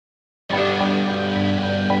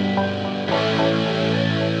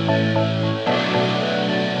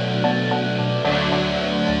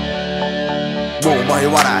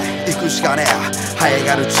しかねえ。這い上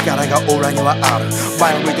がる力が俺にはある。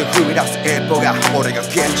前を向いて踏み出す一歩が俺が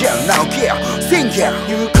賢者。Now here, think here。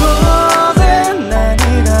行こうぜ、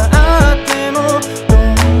何があってもど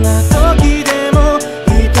んな時でも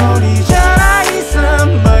一人じゃないさ、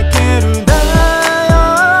負けるだよ。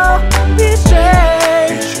 Be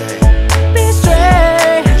straight, be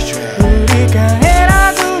straight、 振り返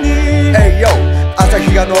らずに。 Hey yo、 朝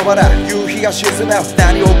日が昇ら夕日が沈む。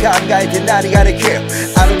何を考えて何ができる。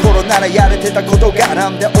あの頃ならやれてたことがな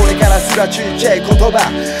んで俺からすらちっちゃい言葉。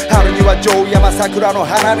春には城山桜の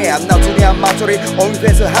花見、夏には祭りおみフ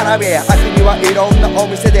ェス花火、秋にはいろんなお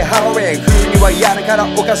店でハロウィン、冬には屋根から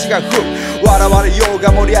お菓子が降る。笑われよう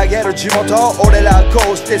が盛り上げる地元、俺ら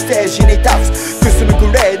こうしてステージに立つ。くすむ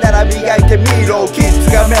くれなら磨いてみろ、キッズ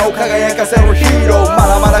が目を輝かせるヒーロー。ま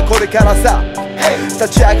だまだこれからさ、立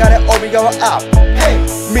ち上がれおみ川アップ。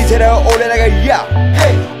見てろよ俺らがや、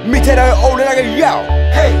見てろよ俺らがや。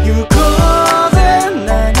行こうぜ、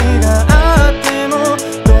何があっても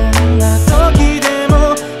どんな時で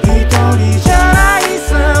も一人じゃない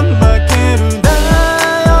さ、負けるだ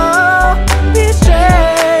よ。 Be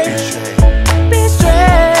straight, be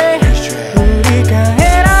straight、 振り返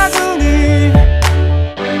らずに。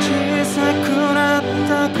小さくなっ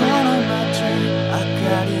たこの街、明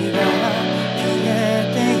かりが消え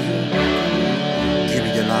てゆく。 Give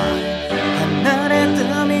me the line。 離れ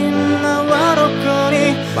たみんなはどこ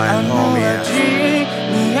に、あの味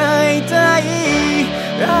に会いたい。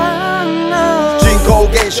人口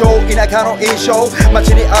減少、田舎の印象、街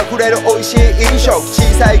にあふれる美味しい飲食。小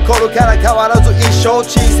さい頃から変わらず一生、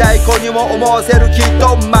小さい子にも思わせるきっ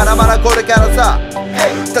と。まだまだこれからさ、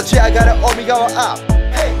立ち上がれおみ川アッ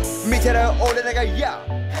プ。見てろよ俺らがや、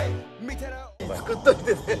見てろよ。作っとい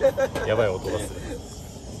てね。やばい音がする。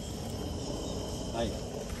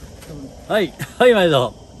はいはい、毎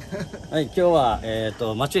度はい、今日は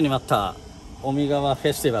待ちに待ったおみ川フ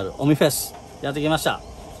ェスティバル、おみフェスやってきました。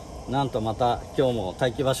なんとまた今日も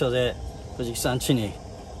待機場所で藤木さん家に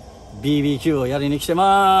BBQ をやりに来て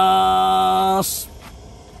まーす。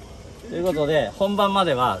ということで本番ま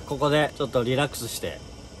ではここでちょっとリラックスして、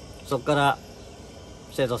そこから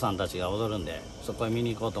生徒さんたちが踊るんで、そこへ見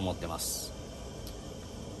に行こうと思ってます。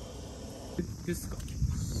ですか。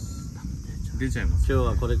出ちゃいます。今日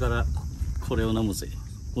はこれからこれを飲むぜ。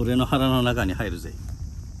俺の腹の中に入るぜ。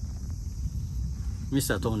ミス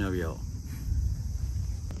ター糖尿病。今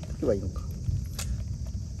日はいいのか。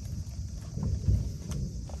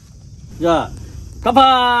じゃあ乾杯。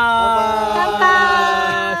乾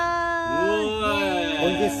杯。お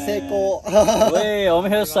みフェス成功。おみ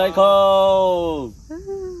フェス最高。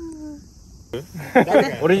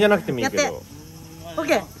俺じゃなくてもいいけど。オッ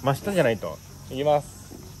ケー。真下じゃないと。いきます。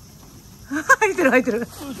入ってる入ってる。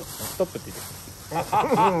ストップって言って。オ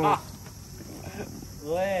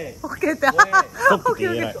ッケーって。ストップって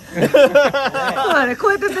言えない。そうだね、こ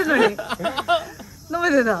うやって言ってんのに。飲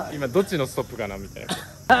めてた。今どっちのストップかなみたいな。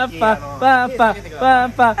パンパンパンパンパ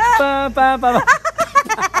ンパンパンパンパン。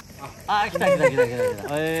あ、来た来た来た来た来た。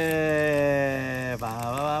パン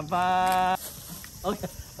パンパン。オッケー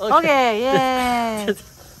オッケー、イエーイ。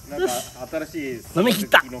なんか新しい飲み切っ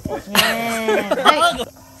た。はい。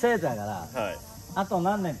生徒やから、はい。あと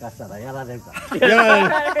何年かしたらやられるから。いや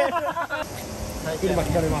車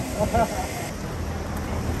引かれます。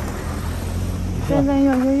全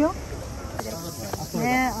然余裕よ。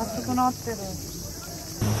ね、熱くなってる。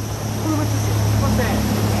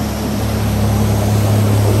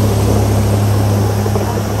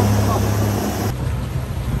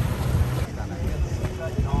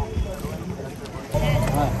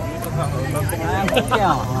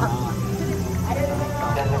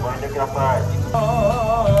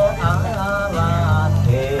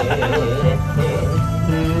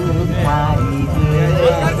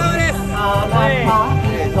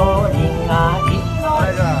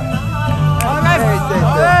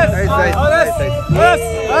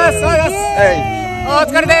お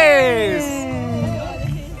疲れです。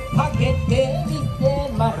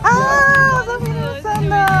あー、おみるさん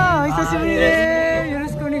だ。久しぶりです。よろ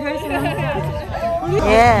しくお願いします。皆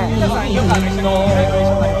さんよく一緒の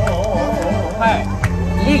は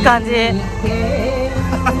い。いい感じ。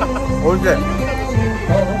おいしい。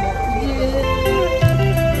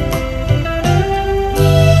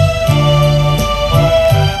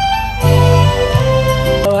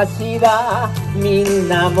しだみん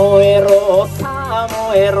な燃えろさあ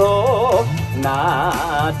燃えろ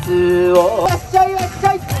夏をいらっしゃいいらっし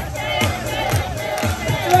ゃい。ち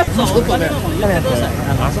ょっとね、あ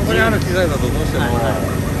そこにある機材だとどうしても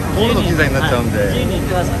ゴールド機材になっちゃうんで。自由に行って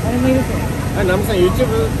ください。はい、ナムさん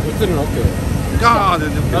YouTube 映るの OK？ ああ、全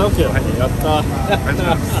然 OK。はい、やった。ありがとうござい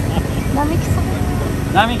ます。並木さん。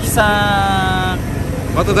並木さん。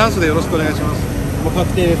またダンスでよろしくお願いします。もう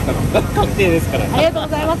確定ですから。確定ですから。ありがとうご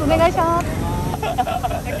ざいます。お願いします。さっ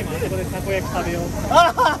きもあそこでたこ焼き食べよう。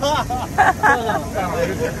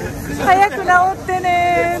早く治って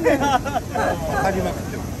ねー。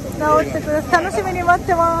治ってください。楽しみに待っ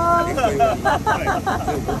てます。君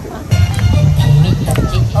たち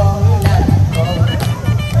女の子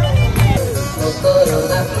心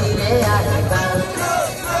が触れ合えば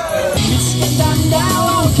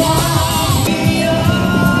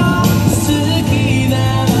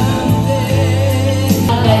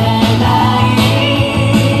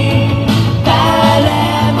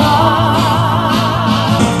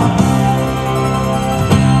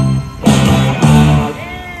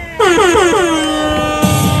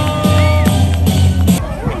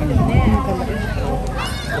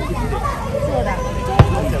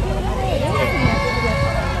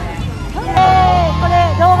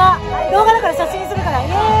写真するから、イエ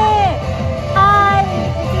ーイ。はい、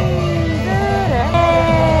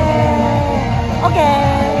オッケー。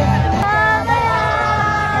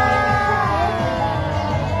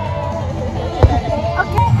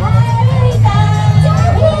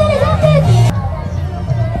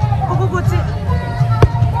こここっち。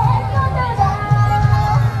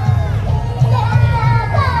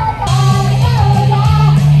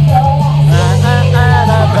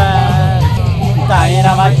ダイ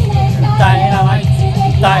ナマイト。ダイナマイト、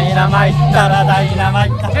ダイナマイト、ダラダイナマイ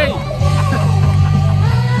ト。どん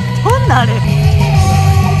なあれ。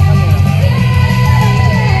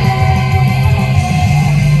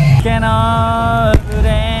毛の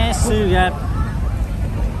レースが、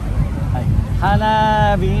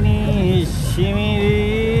花火にしみ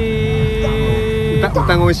る。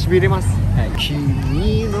歌声しびれます。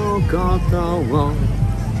君のことを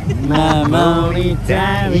守り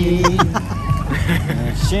たい。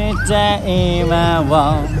して今を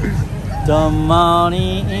共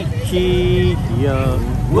に生きよ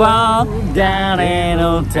う。誰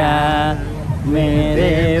のため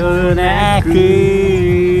ではなく。い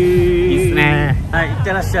いっすね。はい、いって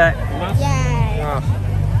らっしゃい。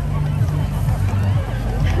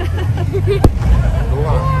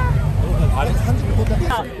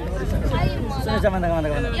それじゃ真ん中真ん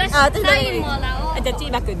中真ん中。あ、私サインもらおう。じゃあチ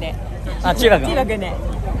ーバくんで。あ、チーバくん。チーバくんで。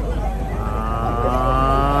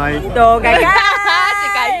動画が近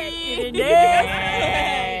いね。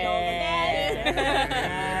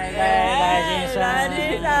大事さ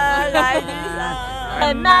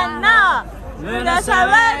んの胸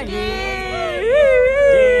騒ぎ。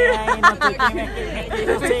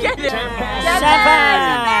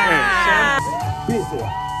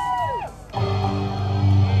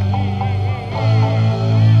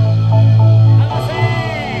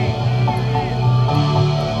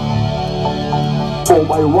お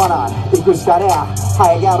前はな、行くしかねえ。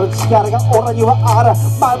生えがある力が俺にはある。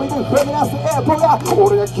前見て踏み出すエポが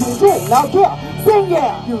俺が聞いて泣く宣言。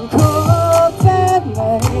行こうぜ、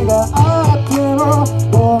何があっても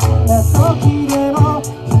どんな時でも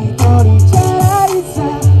一人じゃないさ。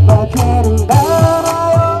負けるな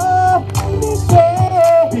よ。ビシ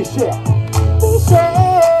ェビシェビシ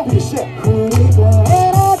ェビシェ振り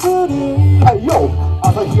返らずに。はいよ、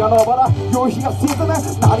朝日が昇ら夕日が沈め。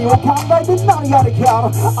何を考えて何やる気ある。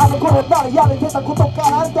あの頃何やれてたことか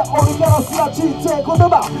なんて俺からすらちっちゃい言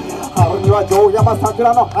葉。春には城山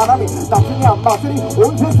桜の花見、夏には祭り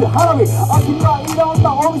温泉で花火、秋にはいろんな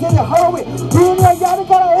お店でハロウィン、冬にはやる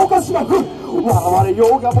からお菓子が降る。笑われ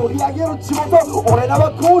ようが盛り上げる地元。俺らは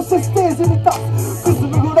こうしてステージに立つ。くす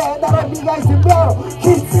ぶぐれなら磨いてみろ。キ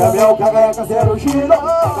ッズが目を輝かせるヒーロー。まだ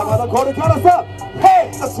まだこれからさ。ヘ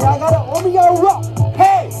イ、立ち上がるおみがうわ。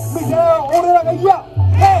ヘイ、見てろよ俺らがや。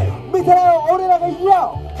ヘイ、見てろよ俺らが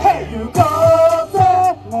や。ヘイ、行こうぜ。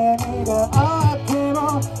何があって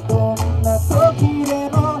もどんな時で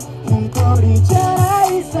も一人じゃな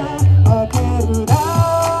いさ。負けるな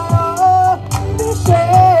よ。ビシェ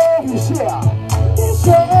ビシェビ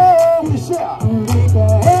シェビシェ振り返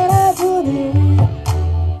らずに。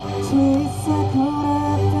小さく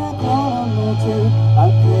なったこの道、明か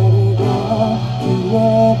りが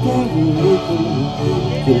消えてゆく。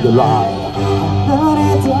Feel the light。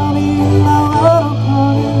誰とみんなはど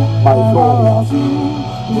こにある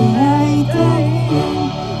見えて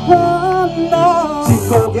人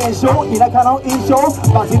口減少、田舎の印象、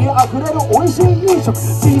街にあふれる美味しい飲食。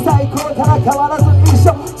小さい頃から変わらず一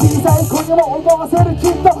緒、小さい子にも思わせるき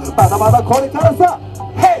っと。まだまだこれからさ。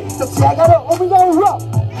ヘイ、立ち上がるおみがうわ。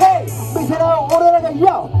ヘイ、見せろ俺らが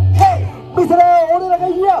よ。ヘイ、見せろ俺らが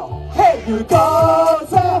よ。ヘイ、行こう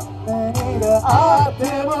ぜ。何があって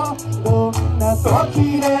もどんな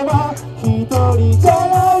時でも一人じゃ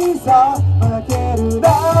ないさ負けるな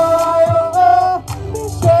よビ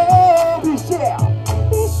シェビシェ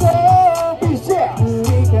ビシェビシェ振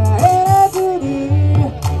り返ずに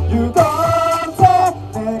行こうぜ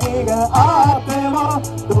何があっても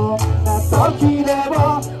どんな時でも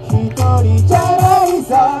一人じゃない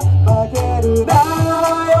さ負けるな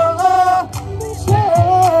よビシェ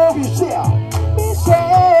ビシェビシェ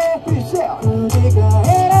ビシェ振り返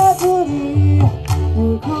らずに行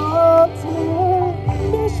こうぜ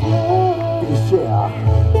ビシェビシェ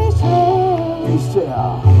ビシェビシェ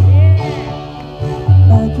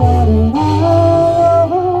負けるな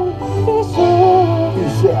よビシェビ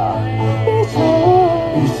シェビシェ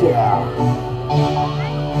ビシェ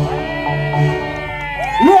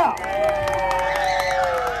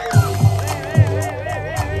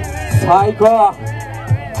最高。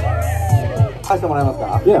返してもらえます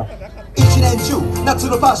か？一年中夏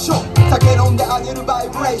のファッション酒飲んであげるバイ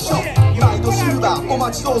ブレーション毎度シルバーお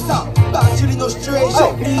待ちどうさんバッチリのシチュエーシ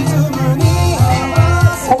ョンリズムに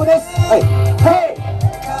ここです。はい。ヘイ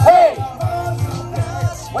ヘイ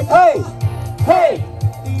もう一回ヘイ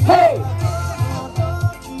ヘイ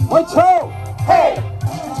もう一丁ヘイ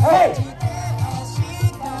ヘイ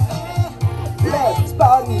レッツパ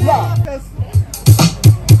ーティーや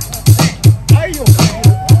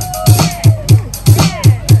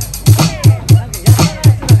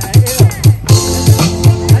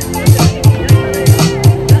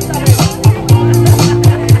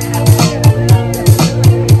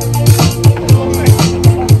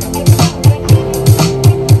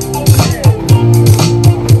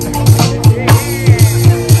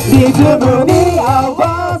リズムに合わ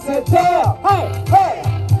せて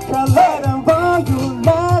体を揺ら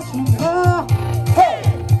しな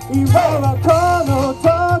今はこの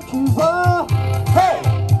時を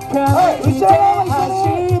感じて明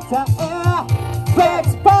日へ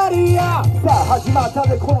Let's party up さあ始まったで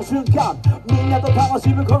この瞬間みんなと楽し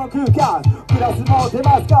むこの空間グラスも出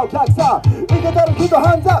ますかお客さんいけてる人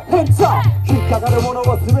ハンズアップヘンズアップ引っかかるものを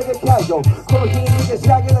全て解除この日に向け仕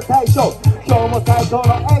上げた対象今日も最高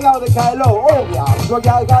の笑顔で帰ろう大宮動き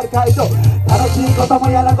上がる会場楽しいことも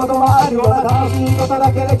嫌なこともあるよな楽しいこと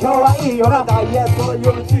だけで今日はいいよなダイエットの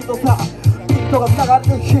夜チートさビートが流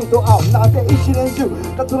れてヒートアップなんて一年中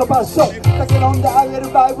夏のファッション酒飲んであげる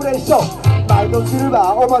バイブレーション毎度シル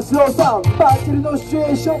バーお待ちどうさんバッチリのシチュ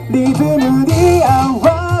エーションリズムに合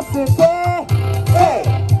わせて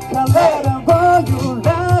体を揺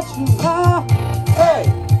らしな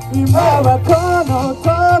今はこの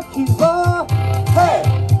時を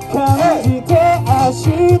感じて明日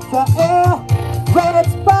へ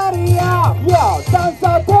Let's party up! Yo! ダンサ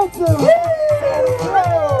ーダンス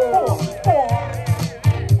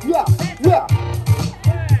Yeah! Yeah!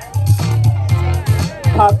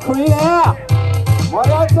 かっこいいね盛り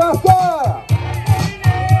上がってますか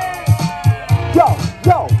Yo!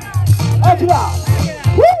 Yo! アキラ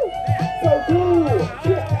Woo! So cool!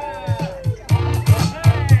 Yeah!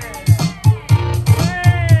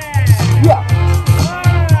 Yeah!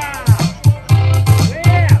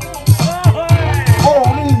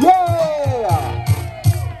 Only yeah!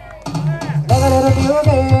 流れるミュージ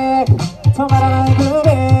ック止まらないグルービ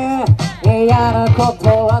ー嫌なこと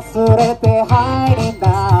忘れてハイにな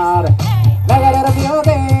る流れるミュージ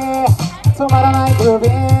ック止まらないグルービ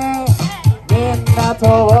ーみんなと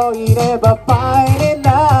いればパイに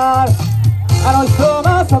なるあの人も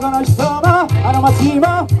そこの人もあの街も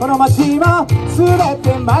この街も全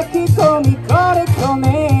て巻き込みこれこね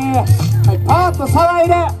はいパッと騒い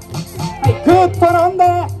ではいグッと飲んで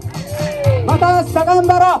また明日頑張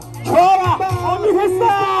ろう今日はオミフェスだ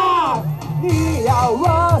に合わ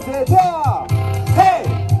せて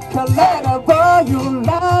体を揺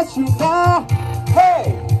らしな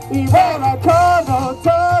今はこの時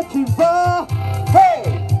を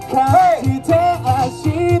感じて明日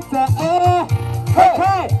へ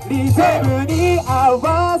リズムに合わ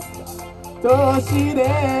せ年で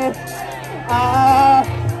終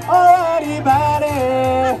わりまで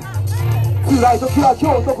辛い時は今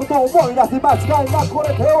日のことを思い出せ間違いなくこれ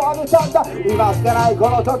手を挙げたんだ今しかないこ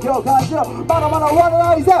の時を感じろまだまだ終わら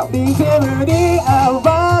ないぜリズムに合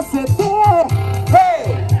わせて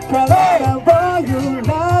体を揺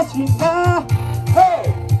らしな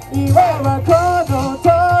今はこの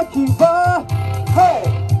時を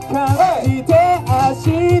感じて明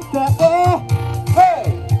日へ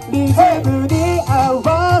リズムに合わ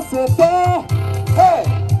せて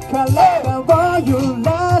体を揺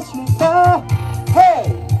らしな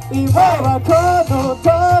今はこの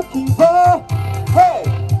時を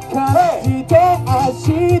感じて明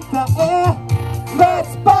日へ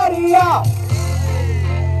Let's party up! 「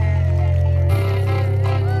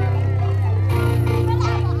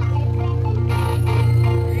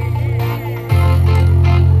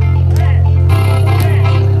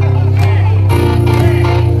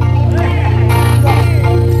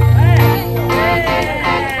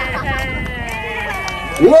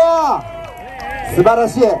素晴ら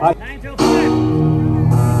しい、はい、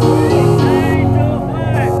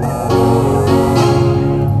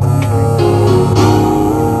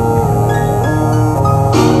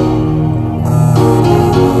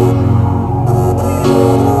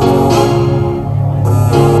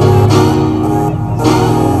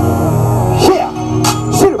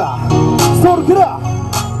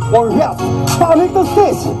オンフェアパーフェクトステ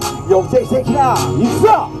ージ予定的な行く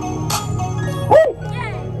ぞ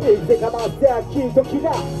生きてかまって聞いとき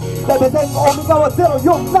なレベゼンオミガは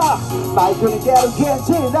04なマイクに出る現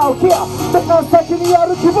地直樹だから先にや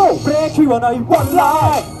る希望ブレーキはないワン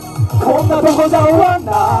ラインこんなとこじゃ終わん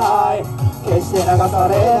ない決して流さ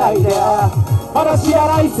れないでまだ知ら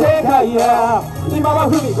ない世界へ今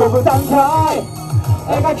は踏み込む段階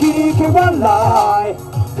描きに行けワンライ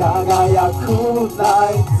ン輝くナ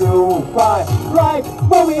イツファイライク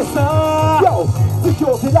モミさん Yo 実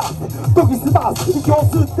況照らす研ぎ澄ます息を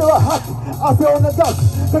吸っては吐く汗を流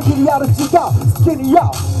す限りある時間好きにや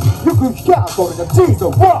よく聞けこれがジーゾ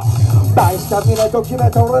ー大した未来と決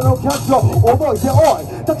めた俺の感情覚えてお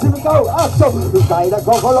い立ち向かうアクション不快な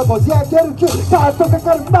心こじ開ける気カットか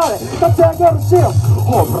かるまで立ち上げるシーン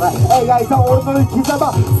ほら描いた俺の生き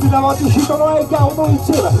様すなわち人の笑顔の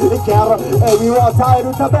一部生きる笑みを与え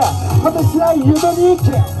るため果てしない夢に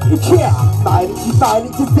生き毎日毎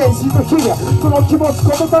日全身の日々その気持ち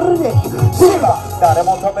込めたるにシーバー誰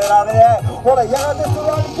も止められねえほらやがてそ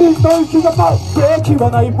の君の息が舞うブレーキは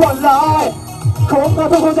ないワンラインこんな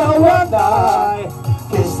とこじゃ終わんない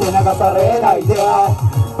決して流されないで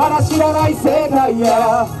まだ知らない世界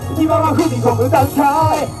へ今は踏み込む段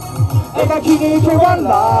階描きに行けワン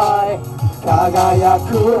ライン輝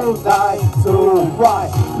くナイツファ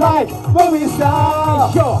イライクムービースタ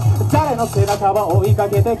ーよ誰の背中を追いか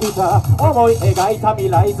けてきた思い描いた未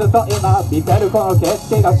来ずっと今見てるこの景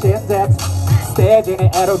色が真実ステージに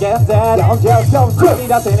得る現在組み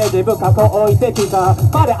立てね自分過去置いてきた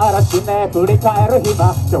まで嵐ね振り返る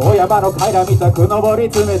暇城山の階段見たく登り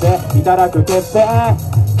詰めていただく決定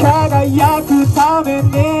輝くために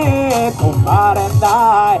止まれ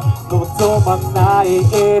ない望まない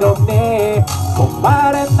色に止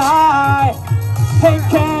まれない偏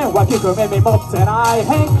見は聞く耳持ってない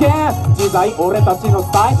偏見自在俺たちの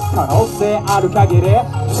スタイル可能性ある限り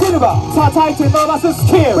シルバー叩いて伸ばすス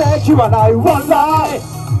キルブレーキはないワンライ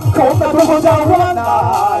ンこんなとこじゃ終わん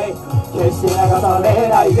ない決して流され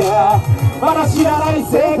ないでまだ知らない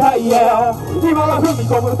世界へ今は踏み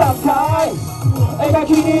込む段階描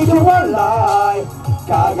きに行けワンライン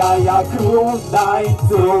輝くナイ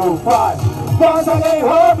ツファイワンサゲイホ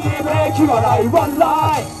ーミーブレーキはないワン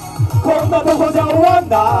ラインこんなとこじゃ終わん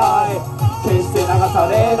ない決して流さ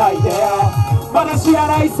れないでまだ知ら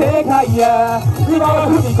ない世界へ今は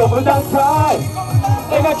踏み込む段階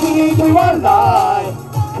描きに行けワンライ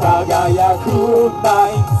ン輝くナ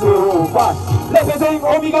イツファイレペゼン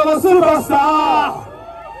オミガワスーパースタ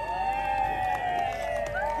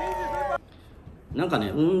ーなんか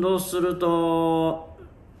ね運動すると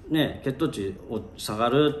ね血糖値下が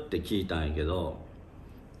るって聞いたんやけど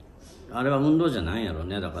あれは運動じゃないんやろ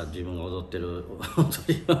ねだから自分が踊ってる踊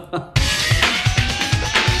りは